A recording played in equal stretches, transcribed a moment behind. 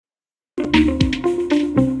Hello,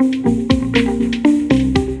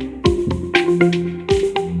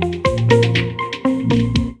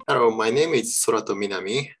 my name is Sorato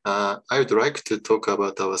Minami. I would like to talk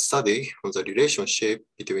about our study on the relationship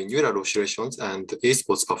between neural oscillations and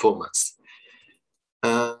esports performance.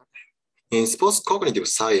 In sports cognitive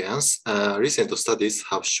science, recent studies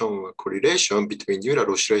have shown a correlation between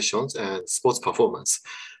neural oscillations and sports performance.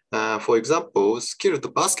 For example,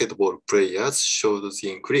 skilled basketball players showed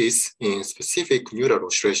the increase in specific neural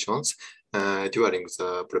oscillations during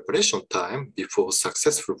the preparation time before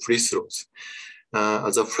successful free throws.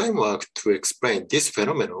 As a framework to explain this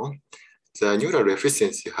phenomenon, the neural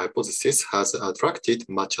efficiency hypothesis has attracted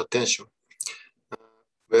much attention.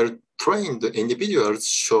 Well-trained individuals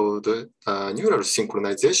showed neural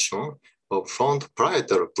synchronization of front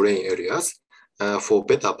parietal brain areas for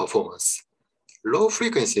better performance.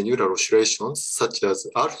 Low-frequency neural oscillations, such as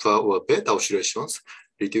alpha or beta oscillations,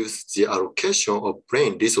 reduce the allocation of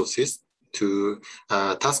brain resources to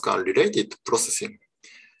task-unrelated processing.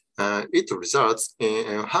 It results in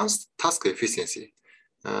enhanced task efficiency.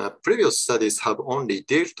 Previous studies have only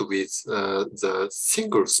dealt with the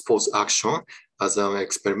single sports action as an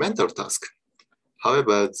experimental task.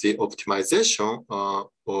 However, the optimization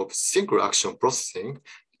of single action processing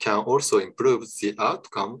can also improve the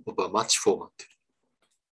outcome of a match format.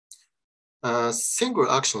 Single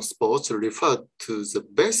action sports refer to the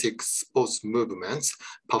basic sports movements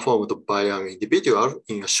performed by an individual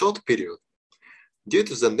in a short period. Due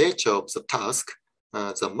to the nature of the task,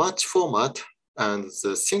 the match format and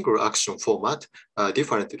the single action format are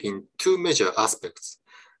different in two major aspects.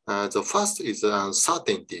 The first is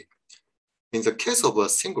uncertainty. In the case of a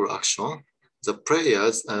single action, the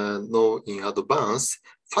players know in advance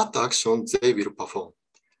what action they will perform.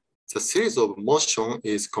 The series of motion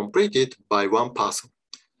is completed by one person.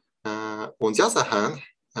 On the other hand,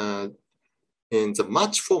 in the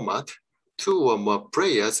match format, two or more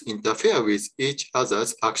players interfere with each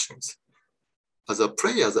other's actions. As a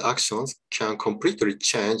player's actions can completely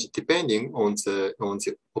change depending on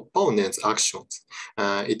the opponent's actions.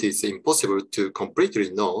 It is impossible to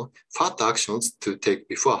completely know what actions to take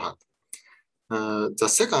beforehand. The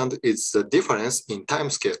second is the difference in time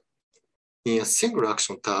scale. In a single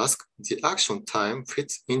action task, the action time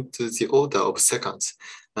fits into the order of seconds.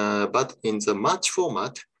 But in the match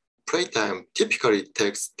format, playtime typically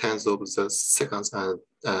takes tens of the seconds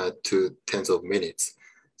to tens of minutes.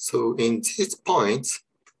 So in these points,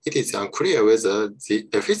 it is unclear whether the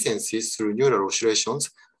efficiency through neural oscillations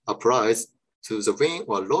applies to the win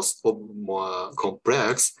or loss of more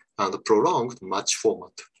complex and prolonged match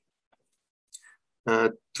format.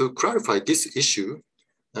 To clarify this issue,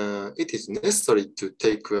 it is necessary to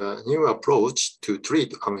take a new approach to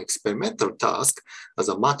treat an experimental task as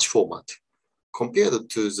a match format. Compared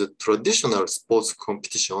to the traditional sports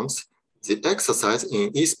competitions, the exercise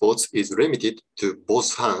in esports is limited to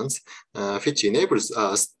both hands, which enables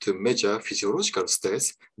us to measure physiological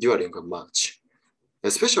states during a match.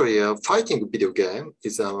 Especially a fighting video game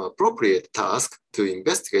is an appropriate task to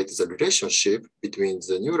investigate the relationship between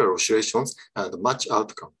the neural oscillations and match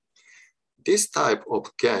outcome. This type of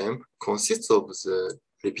game consists of the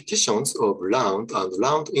repetitions of round and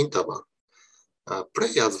round interval.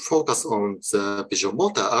 Players focus on the visual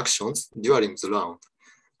motor actions during the round.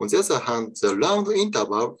 On the other hand, the round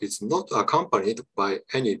interval is not accompanied by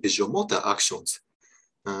any visual motor actions.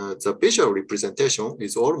 The visual representation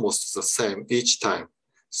is almost the same each time.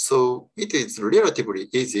 So it is relatively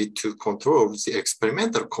easy to control the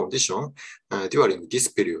experimental condition during this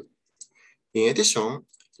period. In addition,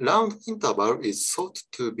 round interval is thought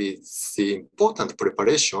to be the important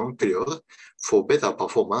preparation period for better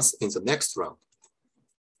performance in the next round.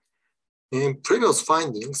 In previous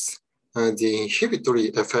findings, the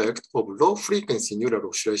inhibitory effect of low-frequency neural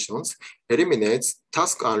oscillations eliminates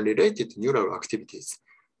task-unrelated neural activities,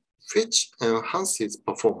 which enhances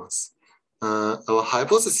performance. Our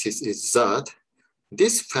hypothesis is that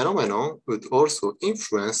this phenomenon would also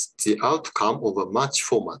influence the outcome of a match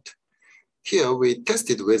format. Here, we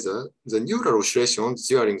tested whether the neural oscillations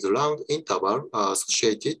during the round interval are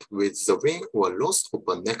associated with the win or loss of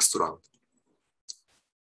the next round.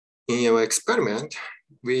 In our experiment,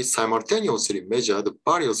 we simultaneously measured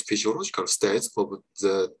various physiological states of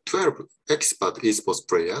the 12 expert esports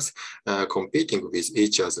players competing with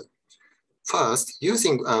each other. First,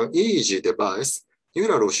 using an EEG device,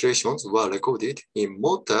 neural oscillations were recorded in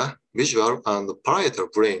motor, visual, and parietal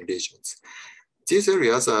brain regions. These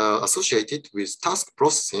areas are associated with task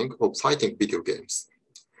processing of fighting video games.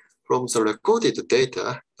 From the recorded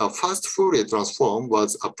data, a fast Fourier transform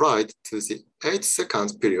was applied to the 8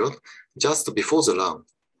 seconds period just before the round.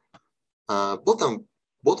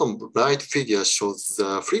 Bottom right figure shows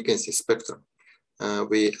the frequency spectrum.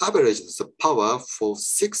 We averaged the power for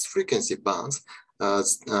 6 frequency bands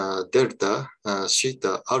as delta,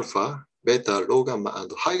 theta, alpha, beta, low gamma,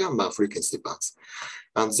 and high gamma frequency bands.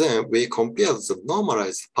 And then we compared the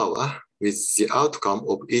normalized power with the outcome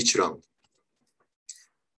of each round.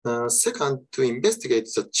 Second, to investigate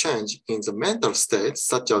the change in the mental state,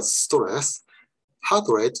 such as stress, heart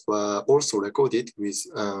rates were also recorded with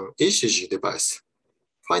ECG device.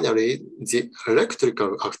 Finally, the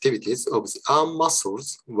electrical activities of the arm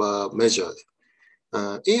muscles were measured.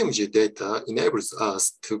 EMG data enables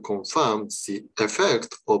us to confirm the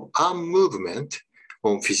effect of arm movement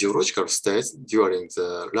on physiological states during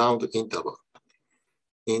the round interval.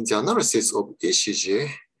 In the analysis of ECG,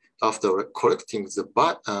 after collecting the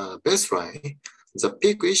baseline, the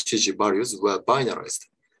peak ECG values were binarized,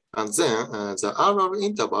 and then the RR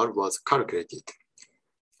interval was calculated.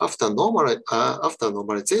 After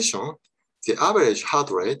normalization, the average heart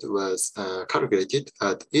rate was calculated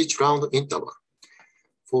at each round interval.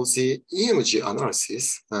 For the EMG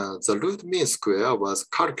analysis, the root mean square was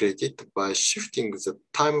calculated by shifting the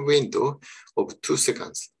time window of 2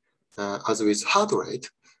 seconds. As with heart rate,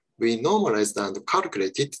 we normalized and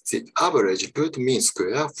calculated the average root mean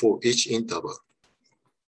square for each interval.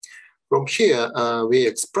 From here, we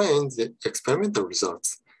explain the experimental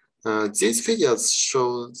results. These figures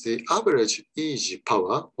show the average EEG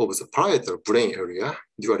power of the parietal brain area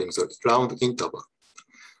during the round interval.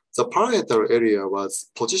 The parietal area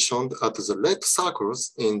was positioned at the red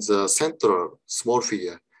circles in the central small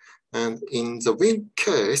figure. And in the wind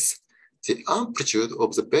case, the amplitude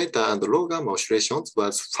of the beta and low gamma oscillations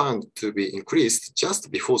was found to be increased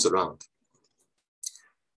just before the round.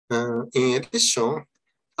 In addition,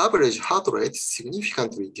 average heart rate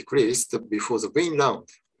significantly decreased before the wind round.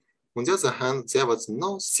 On the other hand, there was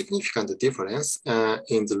no significant difference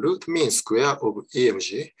in the root mean square of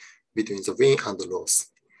EMG between the win and the loss.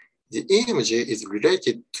 The EMG is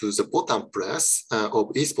related to the bottom press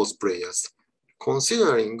of esports players.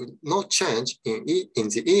 Considering no change in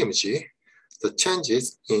the EMG, the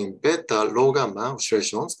changes in beta low gamma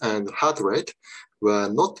oscillations and heart rate were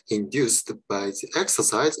not induced by the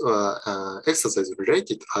exercise or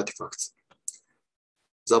exercise-related artifacts.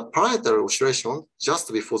 The parietal oscillation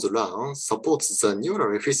just before the round supports the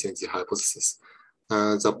neural efficiency hypothesis.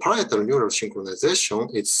 The parietal neural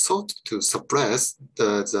synchronization is thought to suppress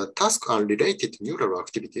the task-unrelated neural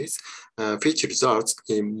activities, which results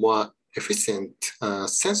in more efficient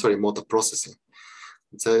sensory motor processing.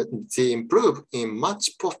 The improvement in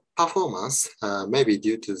match performance may be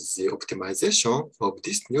due to the optimization of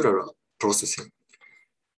this neural processing.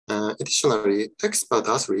 Additionally, expert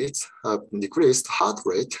athletes have decreased heart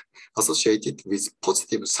rate associated with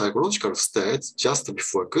positive psychological states just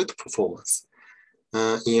before good performance.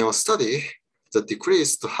 In our study, the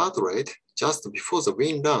decreased heart rate just before the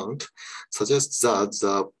win round suggests that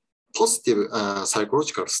the positive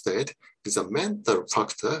psychological state is a mental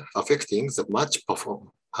factor affecting the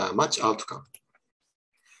match outcome.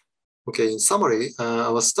 Okay, in summary,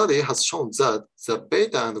 our study has shown that the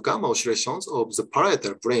beta and gamma oscillations of the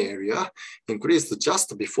parietal brain area increased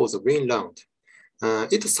just before the win round.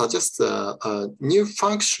 It suggests a new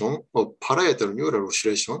function of parietal neural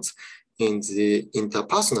oscillations in the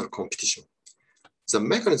interpersonal competition. The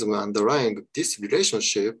mechanism underlying this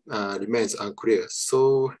relationship remains unclear,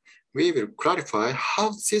 so we will clarify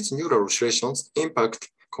how these neural oscillations impact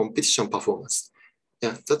competition performance.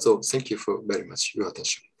 Yeah, that's all. Thank you very much for your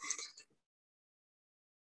attention.